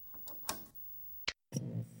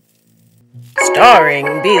starring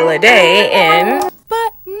Bela Day in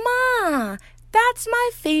But Ma, that's my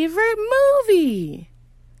favorite movie.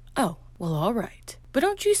 Oh, well, all right. But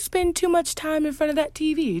don't you spend too much time in front of that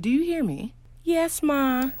TV, do you hear me? Yes,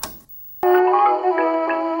 Ma.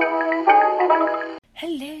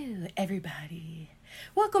 Hello, everybody.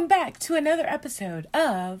 Welcome back to another episode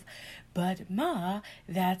of But Ma,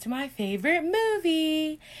 That's My Favorite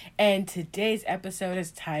Movie. And today's episode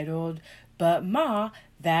is titled But Ma,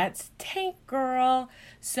 That's Tank Girl.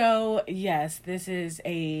 So, yes, this is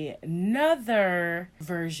another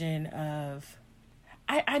version of...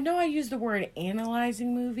 I know I use the word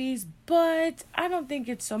analyzing movies, but I don't think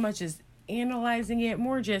it's so much as analyzing it,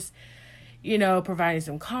 more just, providing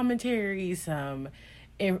some commentary, some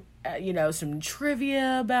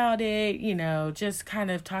trivia about it, just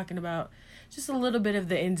kind of talking about just a little bit of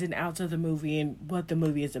the ins and outs of the movie and what the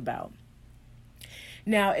movie is about.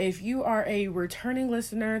 Now, if you are a returning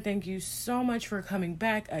listener, thank you so much for coming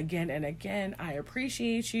back again and again. I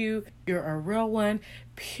appreciate you. You're a real one,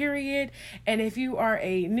 period. And if you are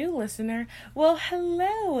a new listener, well,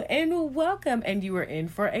 hello and welcome. And you are in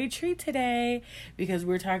for a treat today because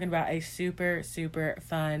we're talking about a super, super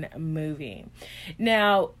fun movie.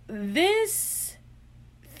 Now, this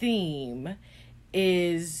theme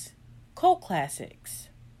is cult classics.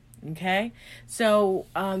 Okay, so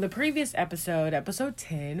the previous episode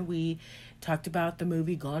 10, we talked about the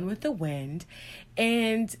movie Gone with the Wind,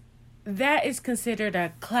 and that is considered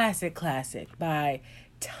a classic by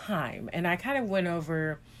Time. And I kind of went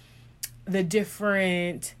over the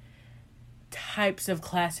different types of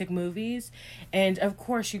classic movies, and of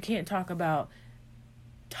course you can't talk about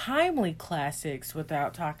timely classics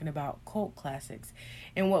without talking about cult classics.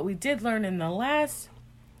 And what we did learn in the last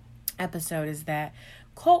episode is that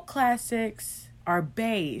cult classics are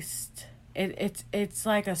based, it's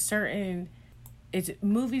like it's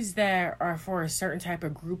movies that are for a certain type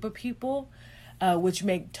of group of people, which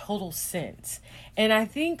make total sense. And I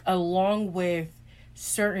think along with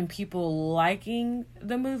certain people liking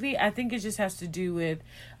the movie, I think it just has to do with,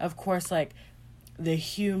 of course, like the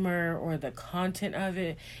humor or the content of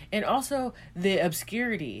it, and also the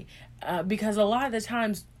obscurity, because a lot of the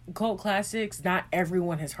times cult classics, not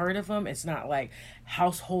everyone has heard of them. It's not like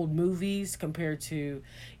household movies compared to,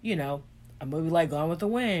 a movie like Gone with the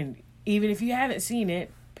Wind. Even if you haven't seen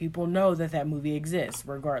it, people know that movie exists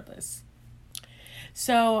regardless.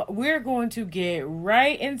 So we're going to get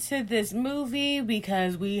right into this movie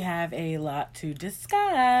because we have a lot to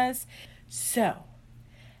discuss. So,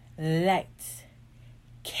 lights,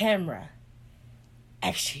 camera,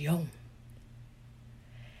 action.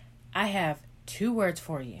 I have 2 words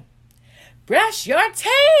for you. Brush your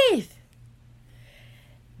teeth!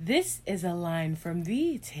 This is a line from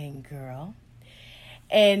the Tank Girl.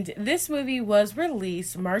 And this movie was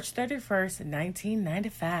released March 31st,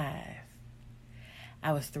 1995.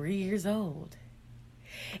 I was 3 years old.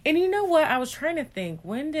 And you know what? I was trying to think,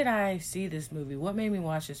 when did I see this movie? What made me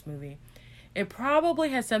watch this movie? It probably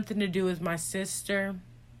had something to do with my sister.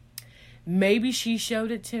 Maybe she showed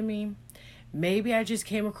it to me. Maybe I just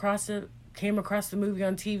came across the movie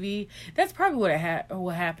on TV. That's probably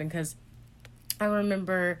what happened, because I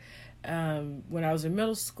remember when I was in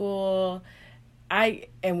middle school,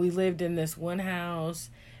 and we lived in this one house.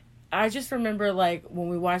 I just remember, like, when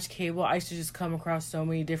we watched cable, I used to just come across so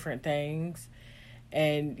many different things.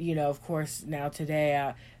 And, of course, now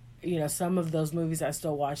today, some of those movies I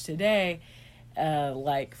still watch today,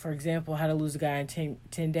 like, for example, How to Lose a Guy in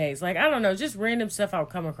 10 Days. Like, I don't know, just random stuff I'll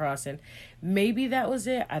come across, and maybe that was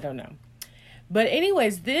it. I don't know. But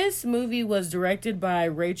anyways, this movie was directed by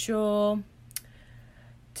Rachel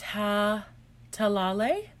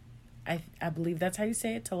Talalay. I believe that's how you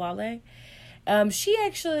say it, Talalay. She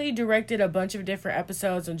actually directed a bunch of different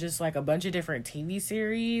episodes and just like a bunch of different TV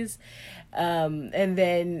series. And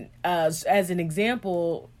then as an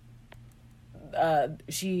example,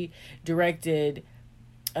 she directed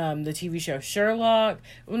the TV show Sherlock.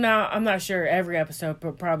 Now, I'm not sure every episode,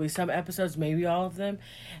 but probably some episodes, maybe all of them.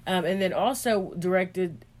 And then also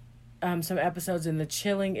directed some episodes in The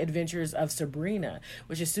Chilling Adventures of Sabrina,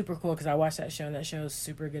 which is super cool because I watched that show and that show is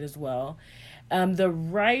super good as well. The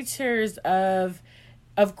writers of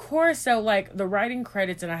course, so like the writing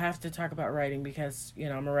credits, and I have to talk about writing because,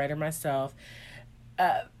 I'm a writer myself.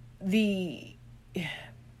 The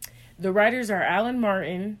writers are Alan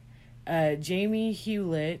Martin, Jamie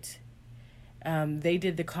Hewlett. They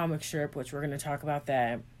did the comic strip, which we're going to talk about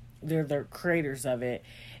that. They're the creators of it.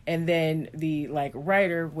 And then the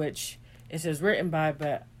writer, which it says written by,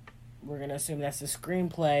 but we're going to assume that's the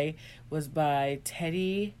screenplay, was by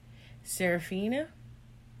Teddy Serafine.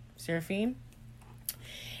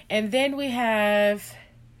 And then we have,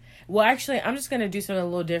 well, actually, I'm just going to do something a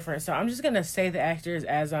little different. So I'm just going to say the actors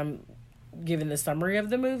as I'm giving the summary of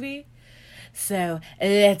the movie. So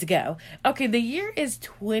let's go. Okay, the year is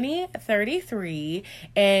 2033,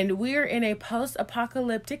 and we're in a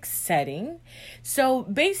post-apocalyptic setting. So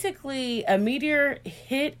basically, a meteor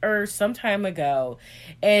hit Earth some time ago,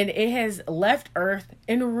 and it has left Earth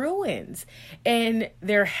in ruins. And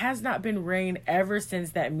there has not been rain ever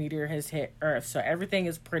since that meteor has hit Earth. So everything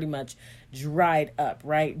is pretty much dried up,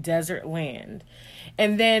 right? Desert land.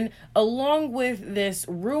 And then along with this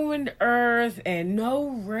ruined earth and no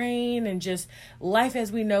rain and just life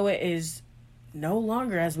as we know it is no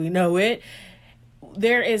longer as we know it,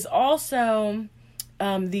 there is also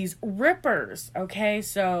these rippers. Okay,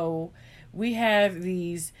 so we have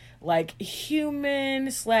these like human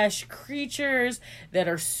 / creatures that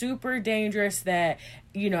are super dangerous that,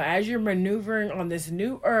 you know, as you're maneuvering on this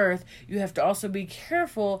new earth, you have to also be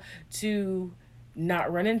careful to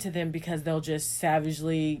not run into them because they'll just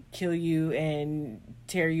savagely kill you and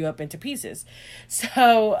tear you up into pieces.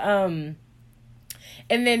 So,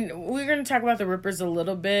 and then we're going to talk about the Rippers a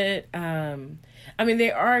little bit. I mean,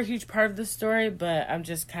 they are a huge part of the story, but I'm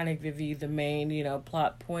just kind of giving you the main, you know,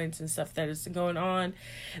 plot points and stuff that is going on.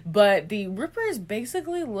 But the Rippers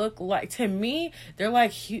basically look like, to me, they're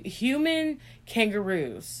like human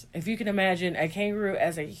kangaroos. If you can imagine a kangaroo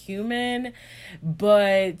as a human,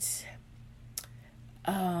 but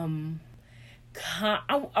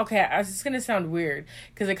okay, it's just gonna sound weird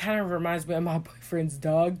because it kind of reminds me of my boyfriend's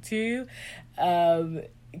dog too,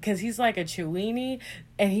 because he's like a Chiweenie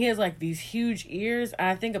and he has like these huge ears.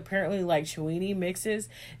 I think apparently like Chiweenie mixes,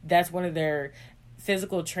 that's one of their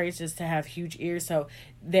physical traits is to have huge ears. So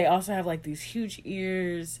they also have like these huge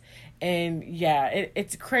ears, and yeah,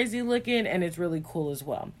 it's crazy looking and it's really cool as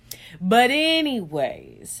well. But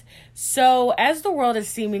anyways, so as the world is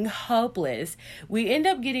seeming hopeless, we end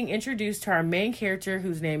up getting introduced to our main character,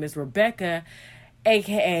 whose name is Rebecca,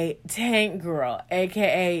 aka Tank Girl,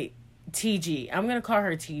 aka TG. I'm gonna call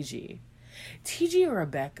her TG or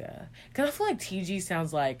Rebecca, because I feel like TG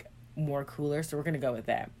sounds like more cooler, so we're gonna go with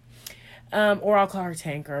that. Or I'll call her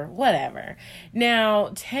Tanker, whatever.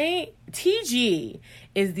 Now, TG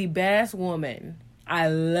is the best woman I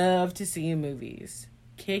love to see in movies.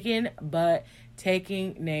 Kicking butt,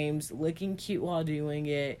 taking names, looking cute while doing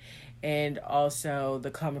it, and also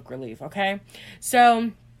the comic relief, okay?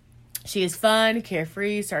 So, she is fun,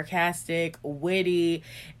 carefree, sarcastic, witty,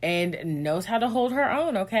 and knows how to hold her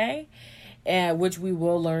own, okay? Which we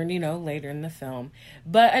will learn, you know, later in the film.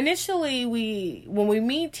 But initially, when we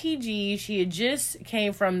meet TG, she had just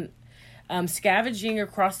came from scavenging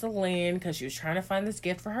across the land because she was trying to find this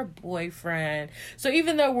gift for her boyfriend. So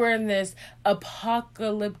even though we're in this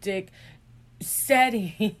apocalyptic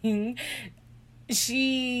setting,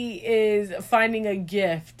 she is finding a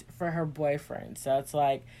gift for her boyfriend. So it's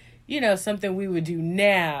like, you know, something we would do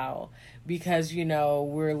now because, you know,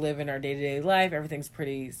 we're living our day-to-day life. Everything's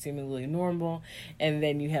pretty seemingly normal. And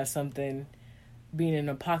then you have something being in an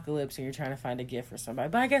apocalypse and you're trying to find a gift for somebody.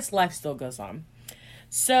 But I guess life still goes on.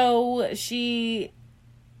 So she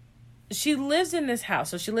lives in this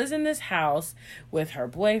house. So she lives in this house with her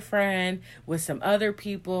boyfriend, with some other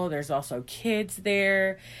people. There's also kids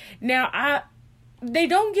there. Now, they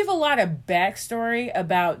don't give a lot of backstory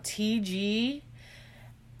about TG.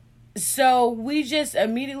 So we just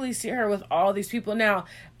immediately see her with all these people. Now,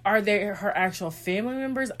 are they her actual family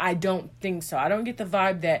members? I don't think so. I don't get the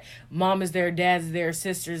vibe that mom is there, dad's there,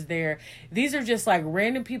 sister's there. These are just like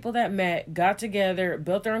random people that met, got together,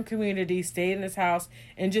 built their own community, stayed in this house,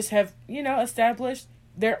 and just have, you know, established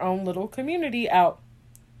their own little community out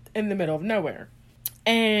in the middle of nowhere.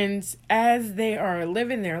 And as they are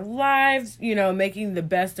living their lives, you know, making the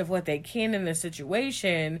best of what they can in the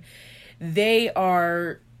situation, they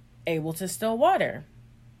are able to still water.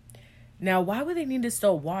 Now, why would they need to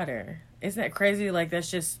still water? Isn't that crazy? Like,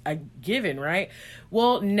 that's just a given, right?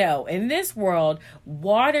 Well, no. In this world,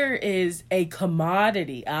 water is a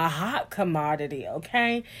commodity, a hot commodity,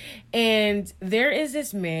 okay? And there is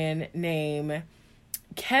this man named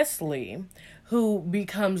Kesley who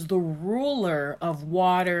becomes the ruler of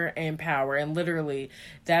water and power. And literally,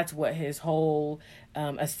 that's what his whole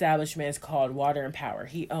establishment is called, Water and Power.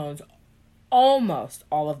 He owns almost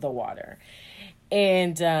all of the water.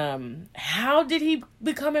 And how did he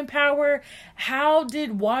become in power? How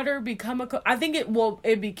did water become I think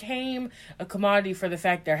it became a commodity for the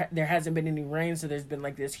fact that there hasn't been any rain, so there's been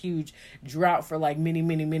like this huge drought for like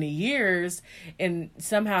many years, and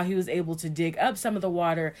somehow he was able to dig up some of the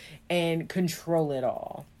water and control it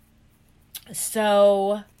all.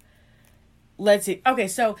 So let's see. Okay,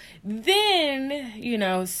 so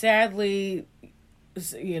then, sadly,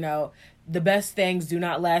 the best things do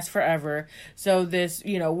not last forever. So this,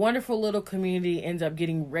 wonderful little community ends up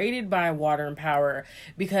getting raided by Water and Power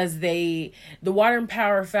because the Water and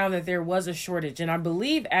Power found that there was a shortage. And I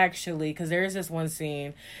believe actually, because there is this one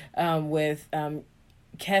scene with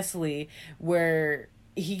Kesley where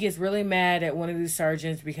he gets really mad at one of these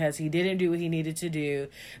sergeants because he didn't do what he needed to do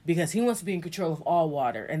because he wants to be in control of all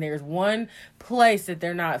water. And there's one place that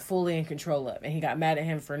they're not fully in control of. And he got mad at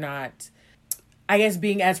him for not, I guess,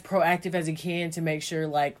 being as proactive as he can to make sure,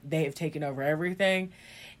 like, they have taken over everything.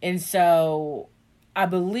 And so I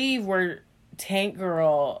believe where Tank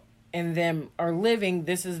Girl and them are living,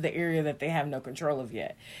 this is the area that they have no control of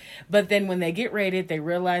yet. But then when they get raided, they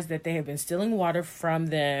realize that they have been stealing water from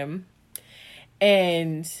them.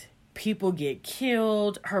 And people get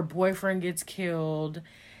killed. Her boyfriend gets killed.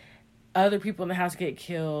 Other people in the house get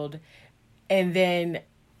killed. And then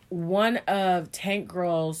one of Tank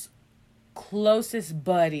Girl's closest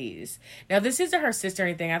buddies. Now, this isn't her sister or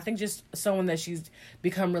anything. I think just someone that she's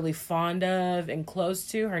become really fond of and close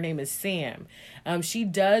to. Her name is Sam. She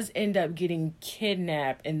does end up getting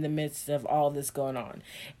kidnapped in the midst of all this going on.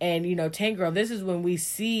 And, Tank Girl, this is when we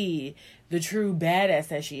see the true badass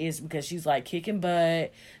that she is, because she's like kicking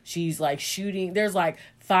butt. She's like shooting. There's like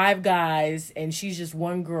 5 guys and she's just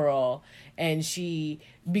one girl. And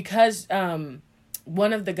because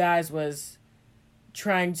one of the guys was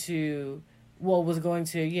trying to, was going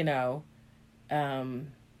to,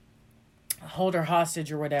 hold her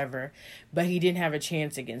hostage or whatever, but he didn't have a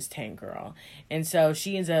chance against Tank Girl. And so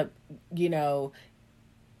she ends up,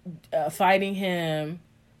 fighting him.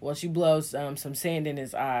 Well, she blows some sand in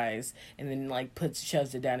his eyes and then like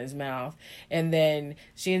shoves it down his mouth. And then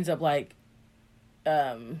she ends up like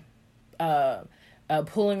pulling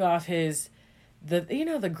off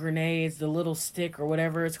the grenades, the little stick or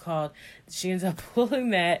whatever it's called. She ends up pulling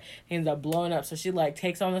that, ends up blowing up. So she like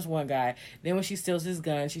takes on this one guy. Then when she steals his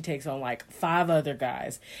gun, she takes on like 5 other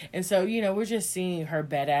guys. And so, we're just seeing her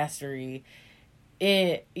badassery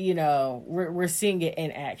we're seeing it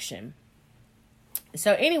in action.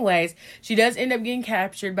 So anyways, she does end up getting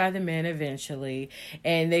captured by the men eventually,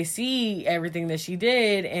 and they see everything that she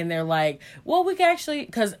did, and they're like, well, we can actually,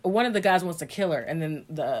 because one of the guys wants to kill her, and then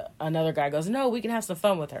another guy goes, no, we can have some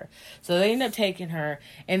fun with her. So they end up taking her,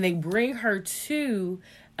 and they bring her to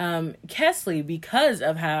Kesley because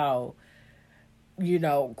of how,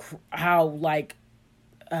 what's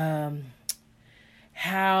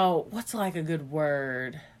like a good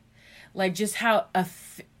word? Like just how,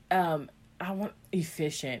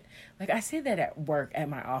 efficient. Like I say that at work at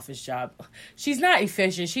my office job. She's not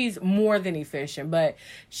efficient. She's more than efficient, but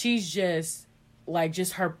she's just like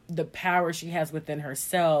the power she has within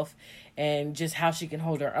herself and just how she can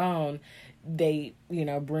hold her own. They,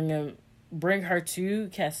 bring her to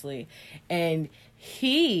Kesley, and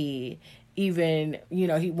he even,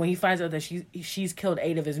 when he finds out that she's killed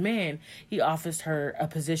 8 of his men, he offers her a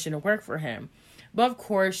position to work for him. But of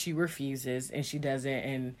course, she refuses, and she does it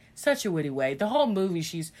in such a witty way. The whole movie,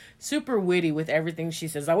 she's super witty with everything she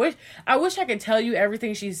says. I wish I could tell you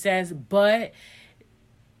everything she says, but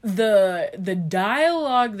the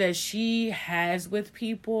dialogue that she has with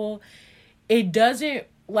people, it doesn't,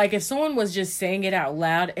 like if someone was just saying it out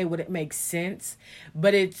loud, it wouldn't make sense.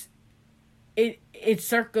 But it's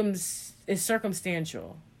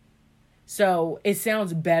circumstantial. So it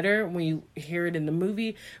sounds better when you hear it in the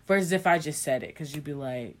movie versus if I just said it, because you'd be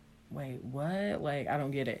like, wait, what? Like, I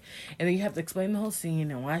don't get it. And then you have to explain the whole scene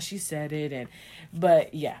and why she said it.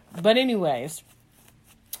 But anyways,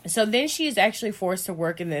 so then she is actually forced to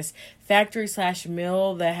work in this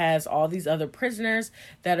factory/mill that has all these other prisoners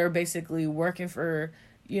that are basically working for,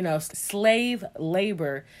 slave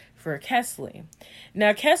labor for Kesley.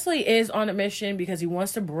 Now, Kesley is on a mission because he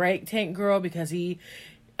wants to break Tank Girl because he's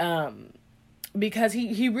only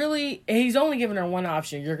giving her one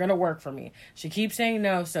option. You're going to work for me. She keeps saying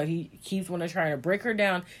no. So he keeps wanting to try to break her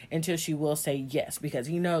down until she will say yes, because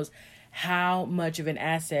he knows how much of an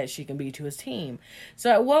asset she can be to his team. So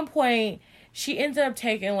at one point she ends up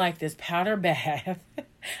taking like this powder bath.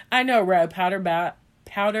 I know, right? Powder bath.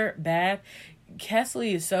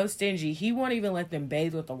 Kesley is so stingy. He won't even let them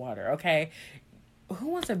bathe with the water. Okay. Who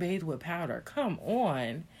wants to bathe with powder? Come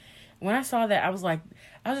on. When I saw that, I was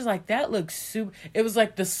just like, that looks super. It was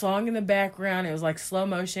like the song in the background. It was like slow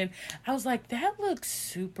motion. I was like, that looks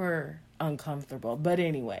super uncomfortable. But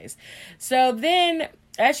anyways, so then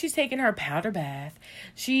as she's taking her powder bath,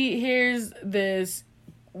 she hears this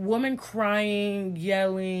woman crying,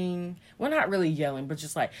 yelling. Well, not really yelling, but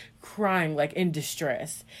just like crying, like in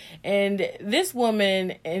distress. And this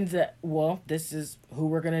woman ends up, well, this is who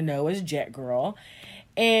we're going to know as Jet Girl.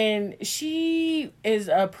 And she is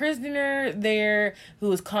a prisoner there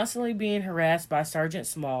who is constantly being harassed by Sergeant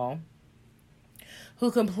Small,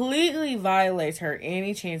 who completely violates her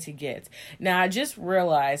any chance he gets. Now, I just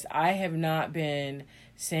realized I have not been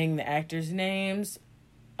saying the actors' names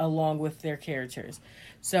along with their characters.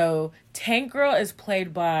 So, Tank Girl is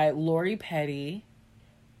played by Lori Petty.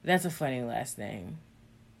 That's a funny last name.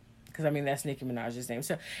 Because, I mean, that's Nicki Minaj's name.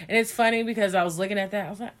 So, and it's funny because I was looking at that. I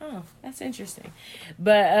was like, oh, that's interesting.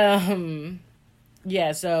 But,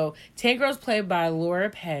 yeah, so Tank Girl's played by Laura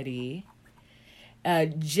Petty.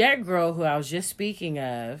 Jet Girl, who I was just speaking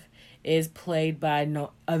of, is played by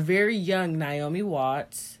a very young Naomi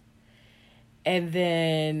Watts. And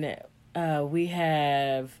then we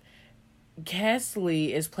have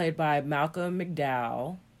Kesley is played by Malcolm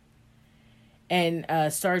McDowell.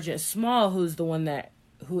 And Sergeant Small, who is the one that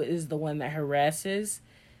harasses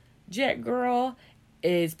Jet Girl,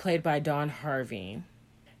 is played by Dawn Harvey.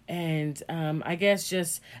 And I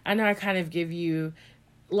guess I know I kind of give you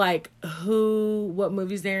like what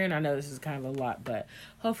movies they're in. I know this is kind of a lot, but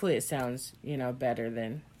hopefully it sounds, better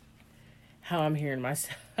than how I'm hearing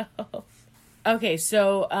myself. Okay,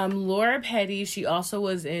 so Laura Petty, she also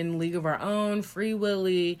was in League of Our Own, Free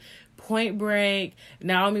Willy, Point Break.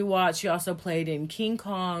 Naomi Watts, she also played in King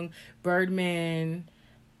Kong, Birdman.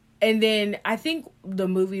 And then I think the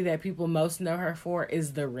movie that people most know her for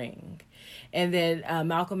is The Ring. And then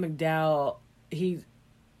Malcolm McDowell, he's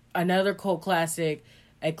another cult classic,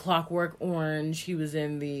 A Clockwork Orange. He was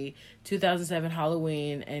in the 2007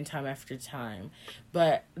 Halloween and Time After Time.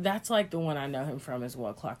 But that's like the one I know him from as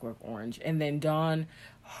well, Clockwork Orange. And then Dawn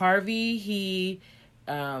Harvey, he,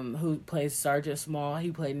 who plays Sergeant Small,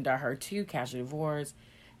 he played in Die Hard 2, Casualty of Wars,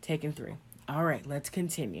 Taken 3. All right, let's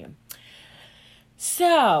continue.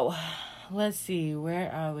 So, let's see,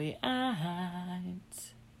 where are we at?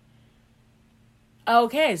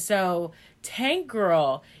 Okay, so Tank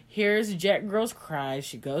Girl hears Jet Girl's cries.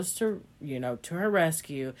 She goes to her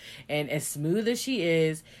rescue. And as smooth as she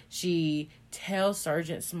is, she tells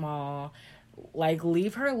Sergeant Small, like,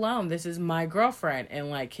 leave her alone. This is my girlfriend.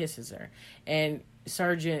 And, like, kisses her. And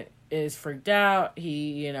Sergeant is freaked out.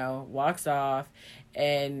 He, walks off.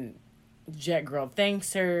 And Jet Girl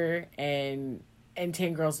thanks her. And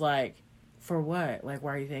Tank Girl's like, for what? Like,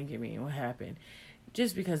 why are you thanking me? What happened?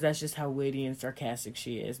 Just because that's just how witty and sarcastic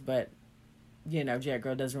she is. But, Jet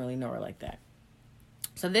Girl doesn't really know her like that.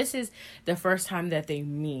 So this is the first time that they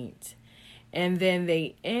meet. And then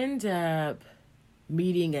they end up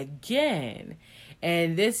meeting again.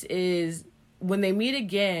 And this is, when they meet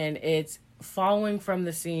again, it's following from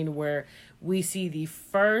the scene where we see the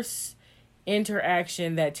first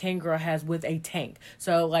interaction that Tank Girl has with a tank.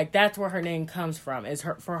 So like that's where her name comes from, is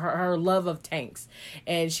her love of tanks.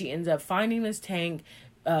 And she ends up finding this tank,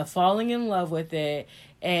 falling in love with it.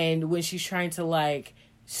 And when she's trying to like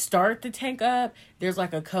start the tank up, there's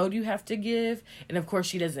like a code you have to give, and of course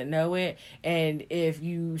she doesn't know it. And if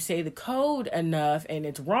you say the code enough and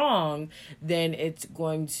it's wrong, then it's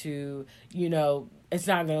going to, it's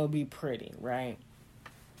not going to be pretty, right?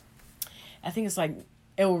 I think it's like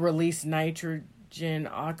it will release nitrogen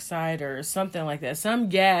oxide or something like that. Some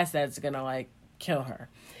gas that's going to like kill her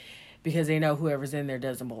because they know whoever's in there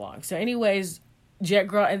doesn't belong. So anyways, Jet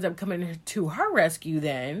Girl ends up coming to her rescue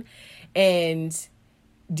then and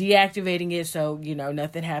deactivating it so,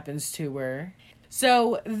 nothing happens to her.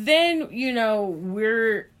 So then,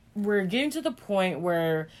 we're getting to the point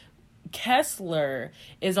where Kessler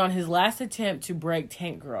is on his last attempt to break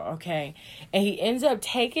Tank Girl, okay? And he ends up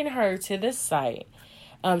taking her to the site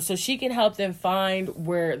so she can help them find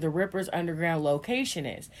where the Ripper's underground location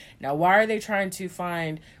is. Now, why are they trying to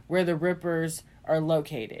find where the Rippers are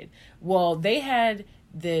located? Well, they had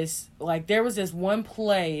this, like, there was this one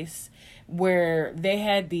place where they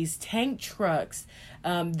had these tank trucks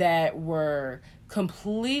that were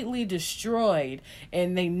completely destroyed,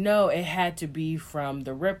 and they know it had to be from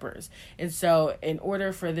the Rippers. And so in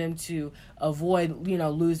order for them to avoid,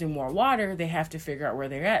 losing more water, they have to figure out where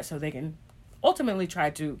they're at so they can ultimately try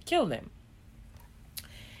to kill them.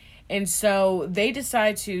 And so they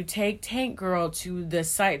decide to take Tank Girl to the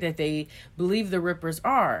site that they believe the Rippers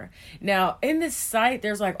are. Now, in this site,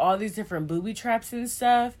 there's like all these different booby traps and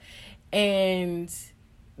stuff. And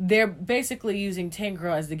they're basically using Tank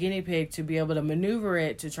Girl as the guinea pig to be able to maneuver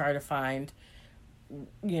it to try to find,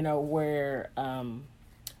 where,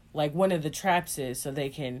 like one of the traps is, so they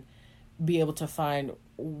can be able to find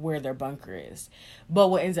where their bunker is. But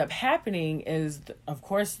what ends up happening is, of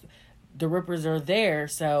course, the Rippers are there,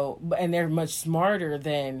 and they're much smarter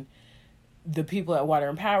than the people at Water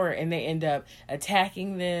and Power, and they end up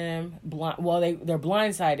attacking them. They're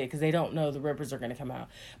blindsided because they don't know the Rippers are going to come out.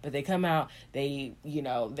 But they come out, they're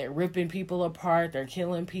ripping people apart, they're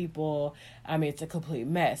killing people. I mean, it's a complete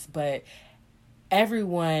mess. But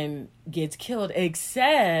everyone gets killed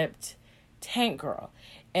except Tank Girl.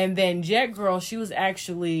 And then Jet Girl, she was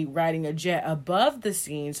actually riding a jet above the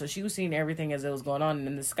scene, so she was seeing everything as it was going on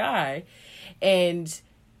in the sky. And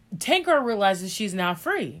Tank Girl realizes she's now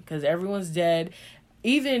free because everyone's dead.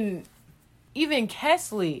 Even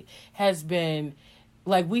Kesley has been,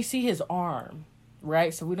 like, we see his arm,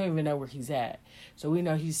 right? So we don't even know where he's at. So we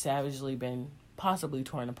know he's savagely been possibly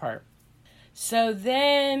torn apart. So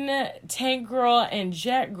then Tank Girl and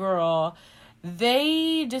Jet Girl,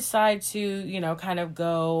 they decide to, kind of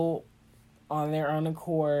go on their own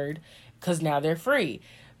accord because now they're free.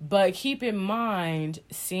 But keep in mind,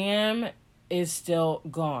 Sam is still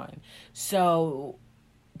gone. So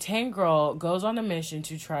Tank Girl goes on a mission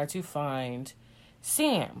to try to find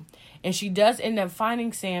Sam. And she does end up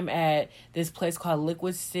finding Sam at this place called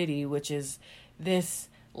Liquid City, which is this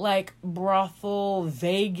like brothel,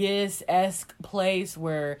 Vegas-esque place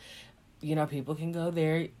where, people can go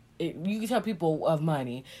there. You can tell people of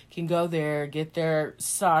money can go there, get their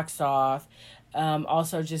socks off.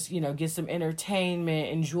 Also just, get some entertainment,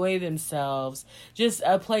 enjoy themselves. Just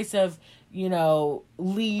a place of,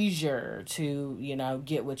 leisure to,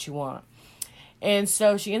 get what you want. And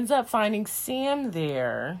so she ends up finding Sam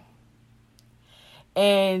there.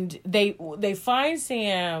 And they find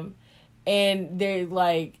Sam, and they're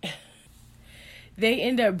like, they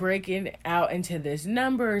end up breaking out into this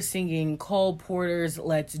number, singing Cole Porter's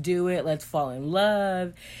Let's Do It, Let's Fall in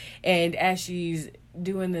Love. And as she's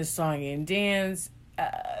doing this song and dance,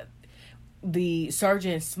 the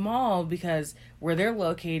Sergeant Small, because where they're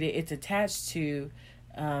located, it's attached to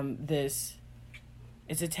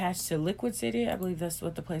it's attached to Liquid City. I believe that's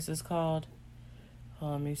what the place is called.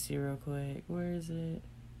 Hold on, let me see real quick. Where is it?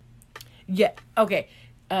 Yeah, okay.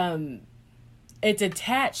 It's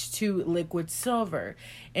attached to Liquid Silver.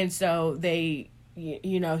 And so they,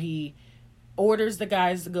 he orders the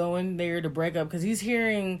guys to go in there to break up because he's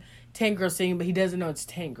hearing Tank Girl sing, but he doesn't know it's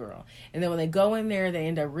Tank Girl. And then when they go in there, they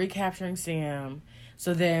end up recapturing Sam.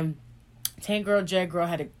 So then Tank Girl, Jet Girl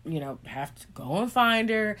had to, have to go and find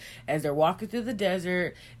her. As they're walking through the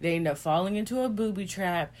desert, they end up falling into a booby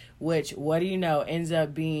trap, which, what do you know, ends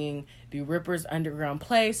up being the Rippers' underground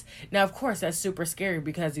place. Now, of course, that's super scary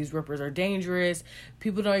because these Rippers are dangerous.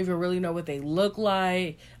 People don't even really know what they look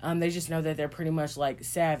like. They just know that they're pretty much like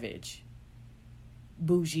savage,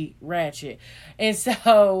 bougie, ratchet. And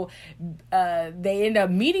so they end up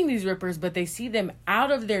meeting these Rippers, but they see them out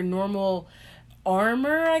of their normal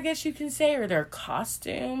armor, I guess you can say, or their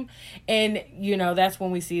costume. And that's when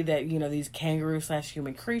we see that these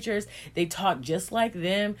kangaroo/human creatures, they talk just like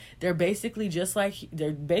them. They're basically just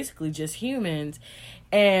humans.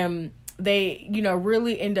 And they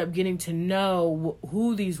really end up getting to know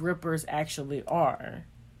who these Rippers actually are.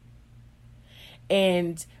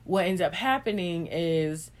 And what ends up happening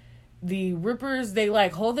is the Rippers, they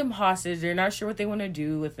like hold them hostage. They're not sure what they want to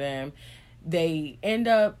do with them. They end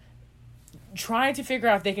up trying to figure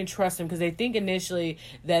out if they can trust them because they think initially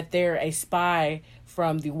that they're a spy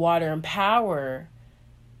from the Water and Power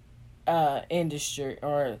industry,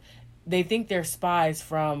 or they think they're spies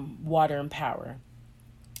from Water and Power.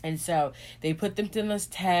 And so they put them to this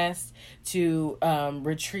test to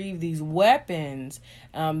retrieve these weapons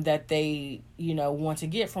that they, want to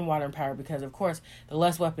get from Water and Power, because, of course, the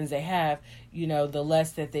less weapons they have, the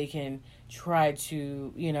less that they can try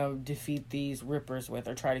to, defeat these Rippers with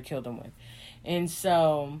or try to kill them with. And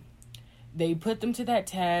so they put them to that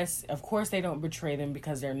test. Of course, they don't betray them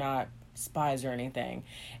because they're not spies or anything.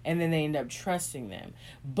 And then they end up trusting them.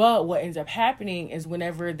 But what ends up happening is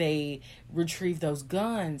whenever they retrieve those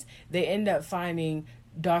guns, they end up finding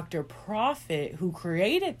Dr. Prophet, who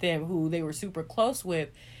created them, who they were super close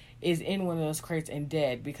with, is in one of those crates and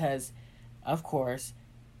dead because, of course,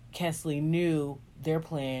 Kesley knew their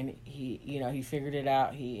plan. He figured it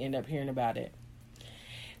out. He ended up hearing about it.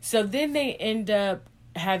 So then they end up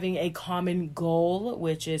having a common goal,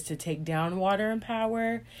 which is to take down Water and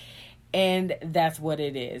Power. And that's what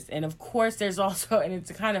it is. And of course, there's also, and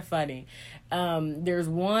it's kind of funny, there's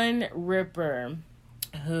one Ripper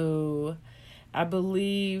who I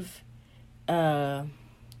believe, let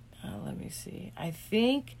me see. I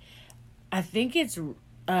think it's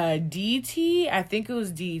DT. I think it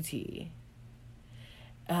was DT.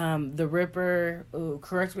 the Ripper,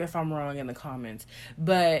 correct me if I'm wrong in the comments,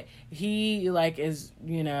 but he like is,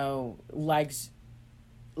 likes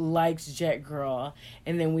Jet Girl.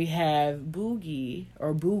 And then we have Boogie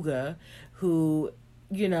or Booga, who,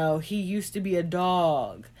 he used to be a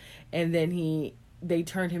dog, and then they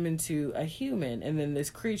turned him into a human, and then this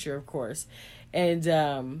creature, of course. And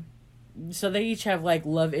so they each have like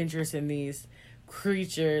love interest in these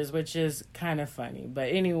creatures, which is kind of funny. But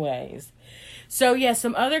anyways, so yeah,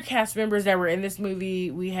 some other cast members that were in this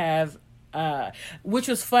movie, we have which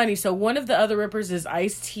was funny. So one of the other Rippers is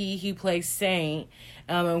Ice-T. He plays Saint.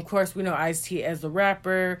 And of course, we know Ice-T as the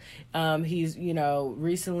rapper. He's,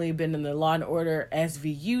 recently been in the Law and Order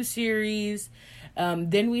SVU series.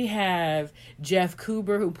 Then we have Jeff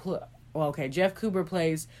Cooper, Jeff Cooper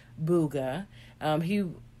plays Booga. He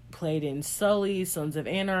played in Sully, Sons of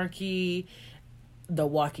Anarchy, The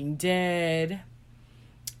Walking Dead.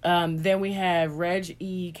 Then we have Reg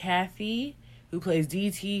E. Cathey, who plays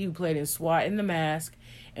DT, who played in SWAT and The Mask.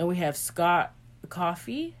 And we have Scott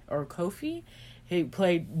Kofi. He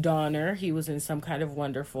played Donner. He was in Some Kind of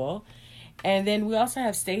Wonderful. And then we also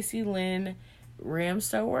have Stacey Lynn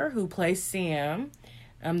Ramsower, who plays Sam,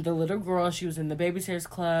 the little girl. She was in The Babysitters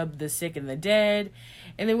Club, The Sick and the Dead.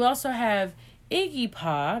 And then we also have Iggy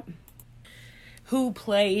Pop, who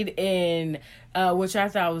played in, which I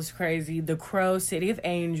thought was crazy, The Crow, City of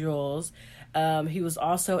Angels. He was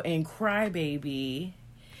also in Crybaby.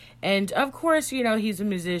 And of course, he's a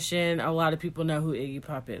musician. A lot of people know who Iggy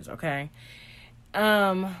Pop is, okay?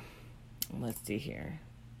 Let's see here.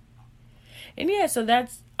 And yeah, so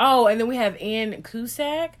that's, and then we have Ann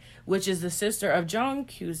Cusack, which is the sister of John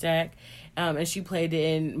Cusack. And she played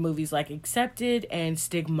in movies like Accepted and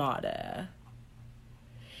Stigmata.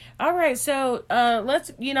 All right, so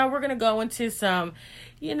let's, we're going to go into some,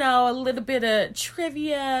 a little bit of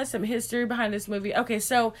trivia, some history behind this movie. Okay,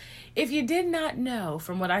 so if you did not know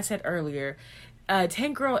from what I said earlier,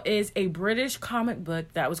 Tank Girl is a British comic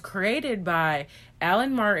book that was created by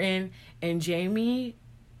Alan Martin and Jamie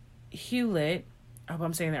Hewlett. I hope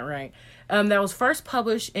I'm saying that right. That was first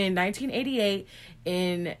published in 1988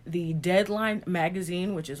 in the Deadline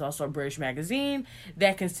magazine, which is also a British magazine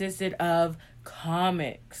that consisted of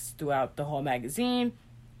comics throughout the whole magazine.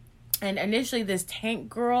 And initially this Tank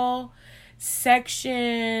Girl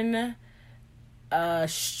section,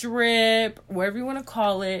 strip, whatever you want to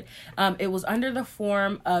call it, it was under the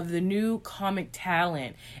form of the New Comic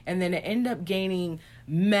Talent, and then it ended up gaining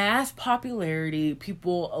mass popularity.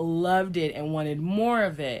 People loved it and wanted more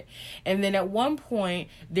of it. And then at one point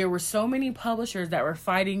there were so many publishers that were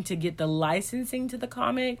fighting to get the licensing to the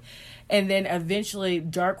comic, and then eventually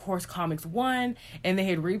Dark Horse Comics won, and they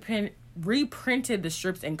had reprinted the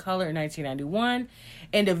strips in color in 1991.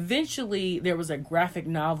 And eventually there was a graphic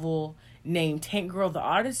novel named Tank Girl: The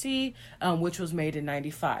Odyssey, which was made in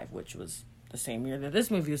 95, which was the same year that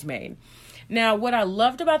this movie was made. Now, what I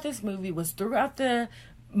loved about this movie was throughout the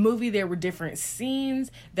movie there were different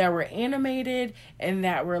scenes that were animated and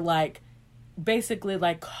that were like basically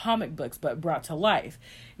like comic books but brought to life.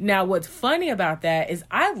 Now, what's funny about that is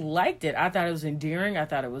I liked it. I thought it was endearing. I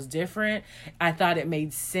thought it was different. I thought it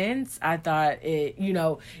made sense. I thought it,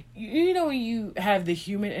 when you have the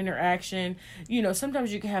human interaction,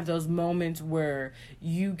 sometimes you can have those moments where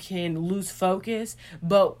you can lose focus,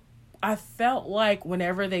 but I felt like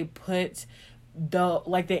whenever they put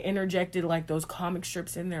they interjected like those comic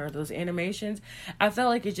strips in there, or those animations, I felt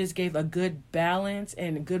like it just gave a good balance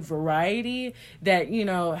and a good variety that,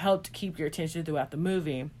 helped keep your attention throughout the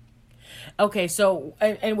movie. Okay, so,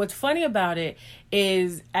 and what's funny about it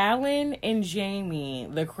is Alan and Jamie,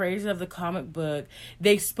 the creators of the comic book,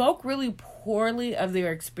 they spoke really poorly of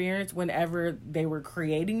their experience whenever they were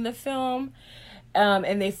creating the film.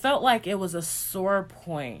 And they felt like it was a sore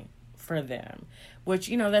point for them, which,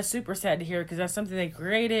 that's super sad to hear, because that's something they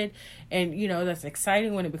created, and, that's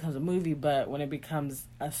exciting when it becomes a movie, but when it becomes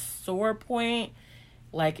a sore point,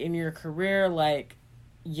 like in your career, like,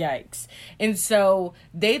 yikes. And so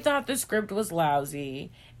they thought the script was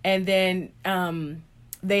lousy, and then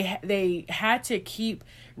they had to keep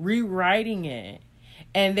rewriting it,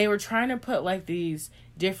 and they were trying to put like these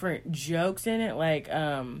different jokes in it, like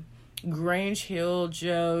Grange Hill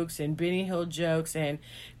jokes and Benny Hill jokes, and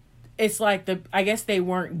it's like I guess they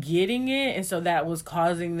weren't getting it, and so that was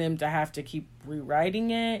causing them to have to keep rewriting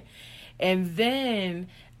it. And then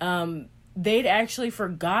they'd actually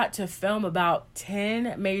forgot to film about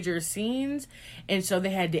 10 major scenes, and so they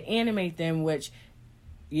had to animate them, which,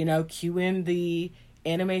 cue in the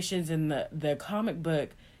animations in the comic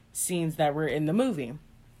book scenes that were in the movie.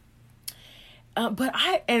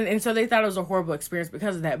 And so they thought it was a horrible experience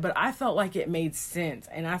because of that. But I felt like it made sense,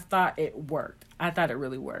 and I thought it worked. I thought it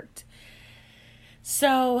really worked.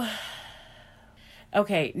 So,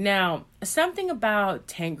 okay, now something about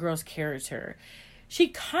Tank Girl's character. She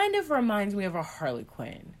kind of reminds me of a Harley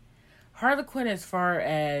Quinn. Harley Quinn, as far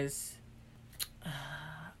as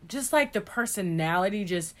just like the personality,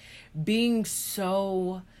 just being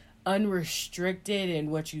so unrestricted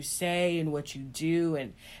in what you say and what you do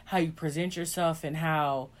and how you present yourself and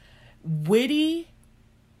how witty,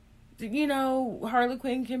 Harley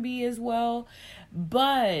Quinn can be as well.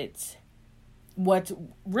 But what's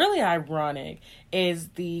really ironic is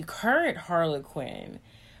the current Harley Quinn,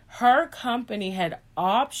 her company had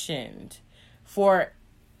optioned for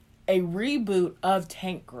a reboot of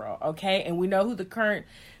Tank Girl, okay? And we know who the current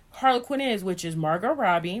Harley Quinn is, which is Margot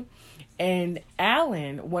Robbie. And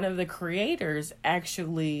Alan, one of the creators,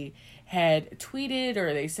 actually had tweeted,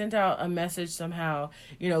 or they sent out a message somehow,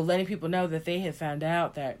 letting people know that they had found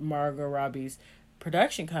out that Margot Robbie's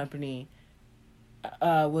production company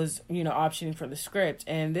was, optioning for the script.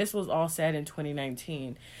 And this was all said in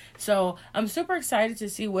 2019. So I'm super excited to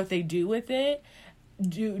see what they do with it.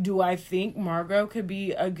 Do I think Margot could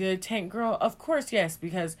be a good Tank Girl? Of course, yes,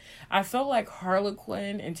 because I feel like Harley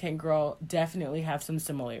Quinn and Tank Girl definitely have some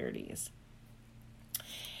similarities.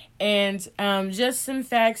 And just some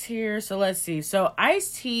facts here. So let's see. So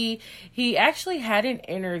Ice-T, he actually had an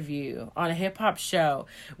interview on a hip hop show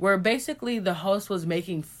where basically the host was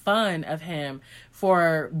making fun of him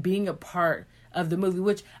for being a part of the movie,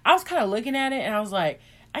 which I was kind of looking at it and I was like,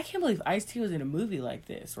 I can't believe Ice-T was in a movie like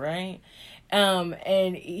this, right? And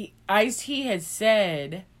Ice-T had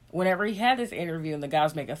said, whenever he had this interview and the guy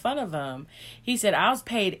was making fun of him, he said, I was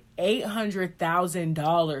paid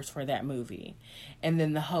 $800,000 for that movie. And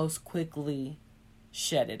then the host quickly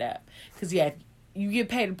shut it up. Because, yeah, you get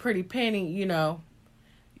paid a pretty penny,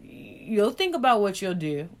 you'll think about what you'll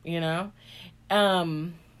do, Now,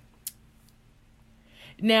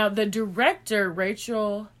 the director,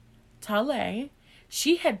 Rachel Talalay,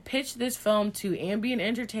 she had pitched this film to Ambient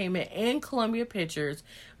Entertainment and Columbia Pictures,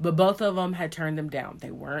 but both of them had turned them down.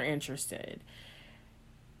 They weren't interested.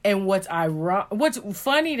 And what's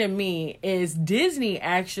funny to me is Disney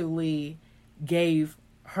actually gave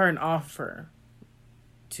her an offer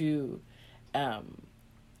to,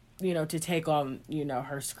 to take on,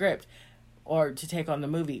 her script or to take on the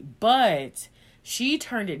movie. But she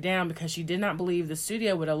turned it down because she did not believe the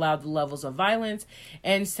studio would allow the levels of violence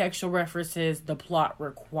and sexual references the plot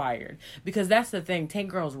required. Because that's the thing, Tank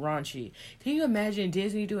Girl's raunchy. Can you imagine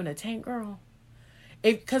Disney doing a Tank Girl?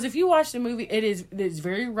 Because if you watch the movie, it's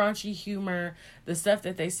very raunchy humor. The stuff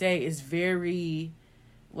that they say is very,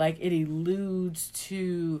 it alludes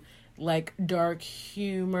to, dark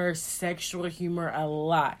humor, sexual humor a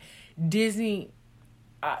lot. Disney,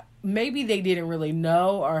 maybe they didn't really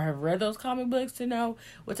know or have read those comic books to know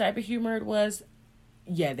what type of humor it was.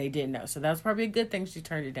 Yeah, they didn't know. So that was probably a good thing she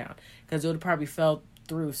turned it down, because it would have probably fell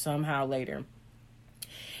through somehow later.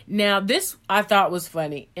 Now, this I thought was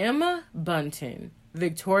funny. Emma Bunton,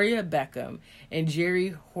 Victoria Beckham, and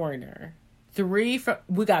Jerry Horner. We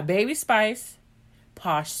got Baby Spice,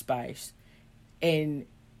 Posh Spice, and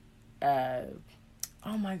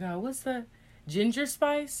oh my God, what's the Ginger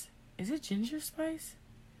Spice? Is it Ginger Spice?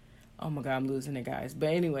 Oh my God, I'm losing it, guys. But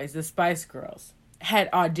anyways, the Spice Girls had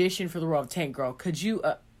auditioned for the role of Tank Girl. Could you?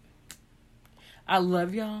 I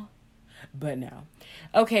love y'all, but no.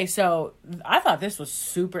 Okay, so I thought this was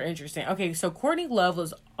super interesting. Okay, so Courtney Love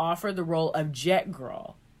was offered the role of Jet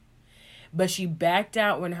Girl, but she backed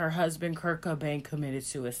out when her husband Kurt Cobain committed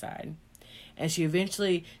suicide. And she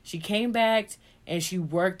came back and she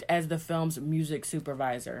worked as the film's music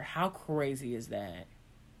supervisor. How crazy is that?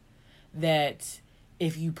 That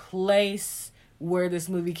if you place where this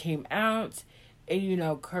movie came out,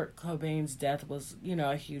 and Kurt Cobain's death was,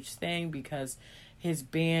 a huge thing because his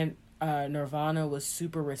band Nirvana was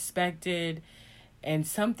super respected, and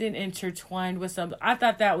something intertwined with something. I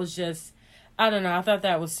thought that was just, I don't know, I thought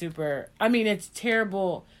that was super, it's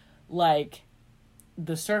terrible,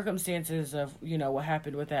 the circumstances of, what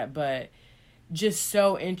happened with that, but just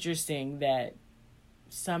so interesting that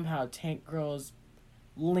somehow Tank Girl's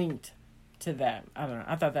linked to that. I don't know.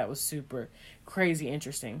 I thought that was super crazy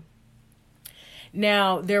interesting.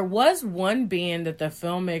 Now, there was one band that the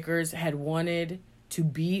filmmakers had wanted to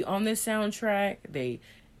be on the soundtrack. They,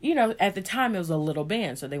 at the time it was a little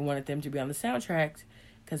band, so they wanted them to be on the soundtrack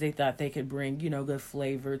because they thought they could bring, good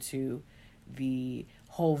flavor to the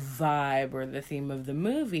whole vibe or the theme of the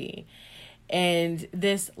movie. And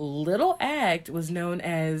this little act was known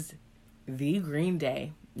as the Green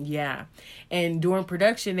Day. Yeah. And during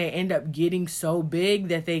production, they end up getting so big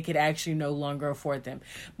that they could actually no longer afford them.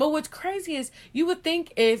 But what's crazy is you would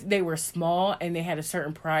think if they were small and they had a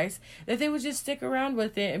certain price, that they would just stick around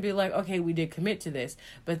with it and be like, okay, we did commit to this.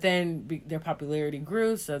 But then their popularity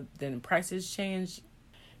grew, so then prices changed.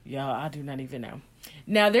 Y'all, I do not even know.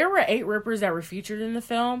 Now, there were 8 Rippers that were featured in the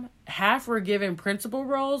film. Half were given principal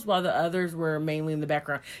roles, while the others were mainly in the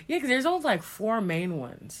background. Yeah, because there's only like 4 main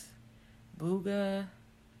ones. Booga.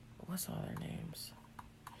 What's all their names?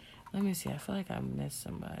 Let me see. I feel like I missed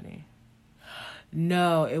somebody.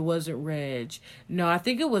 No, it wasn't Reg. No, I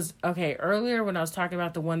think it was... Okay, earlier when I was talking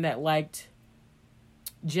about the one that liked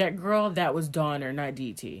Jet Girl, that was Donner, not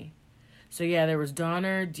DT. So, yeah, there was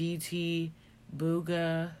Donner, DT,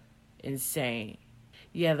 Booga, and Saint.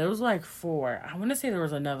 Yeah, there was like 4. I want to say there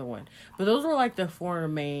was another one. But those were like the 4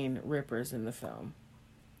 main Rippers in the film.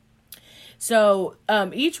 So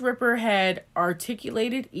each Ripper had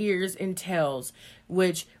articulated ears and tails,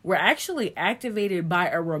 which were actually activated by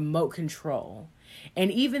a remote control.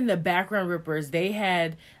 And even the background Rippers, they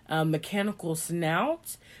had mechanical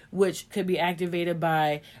snouts, which could be activated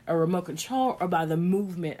by a remote control or by the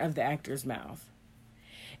movement of the actor's mouth.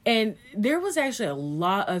 And there was actually a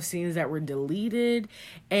lot of scenes that were deleted.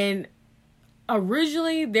 And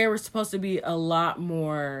originally, there was supposed to be a lot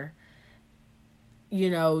more,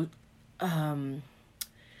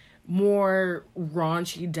 more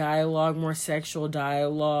raunchy dialogue, more sexual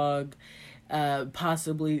dialogue,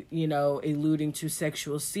 possibly, alluding to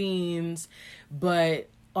sexual scenes. But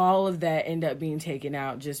all of that ended up being taken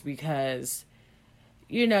out just because...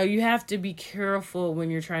 you have to be careful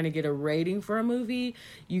when you're trying to get a rating for a movie.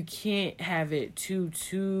 You can't have it too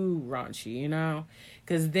raunchy,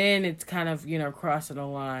 because then it's kind of, crossing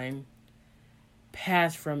a line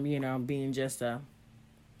past from, being just a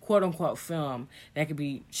quote unquote film that could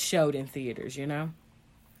be showed in theaters,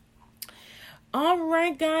 All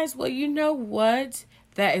right, guys. Well, you know what?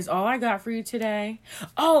 That is all I got for you today.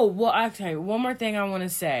 Oh, well, okay. One more thing I want to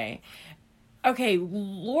say. Okay,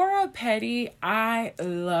 Laura Petty, I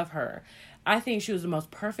love her. I think she was the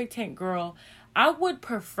most perfect Tank girl. I would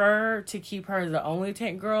prefer to keep her as the only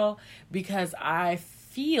Tank girl because I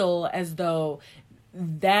feel as though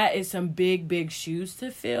that is some big shoes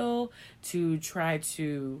to fill to try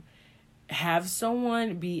to have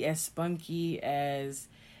someone be as spunky, as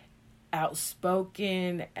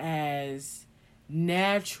outspoken, as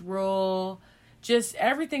natural, just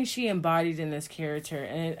everything she embodied in this character.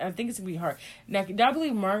 And I think it's going to be hard. Now, I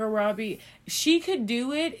believe Margot Robbie, she could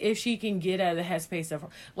do it if she can get out of the headspace of...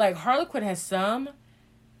 Like, Harley Quinn has some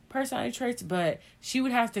personality traits, but she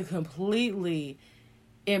would have to completely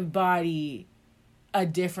embody a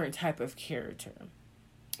different type of character,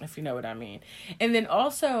 if you know what I mean. And then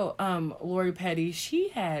also, Lori Petty, she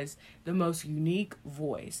has the most unique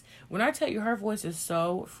voice. When I tell you her voice is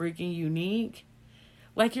so freaking unique...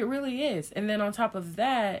 Like, it really is. And then on top of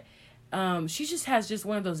that, she just has just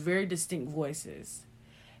one of those very distinct voices.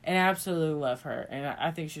 And I absolutely love her. And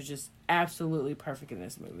I think she's just absolutely perfect in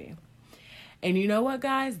this movie. And you know what,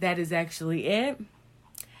 guys? That is actually it.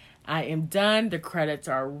 I am done. The credits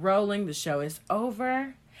are rolling. The show is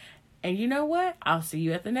over. And you know what? I'll see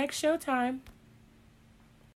you at the next showtime.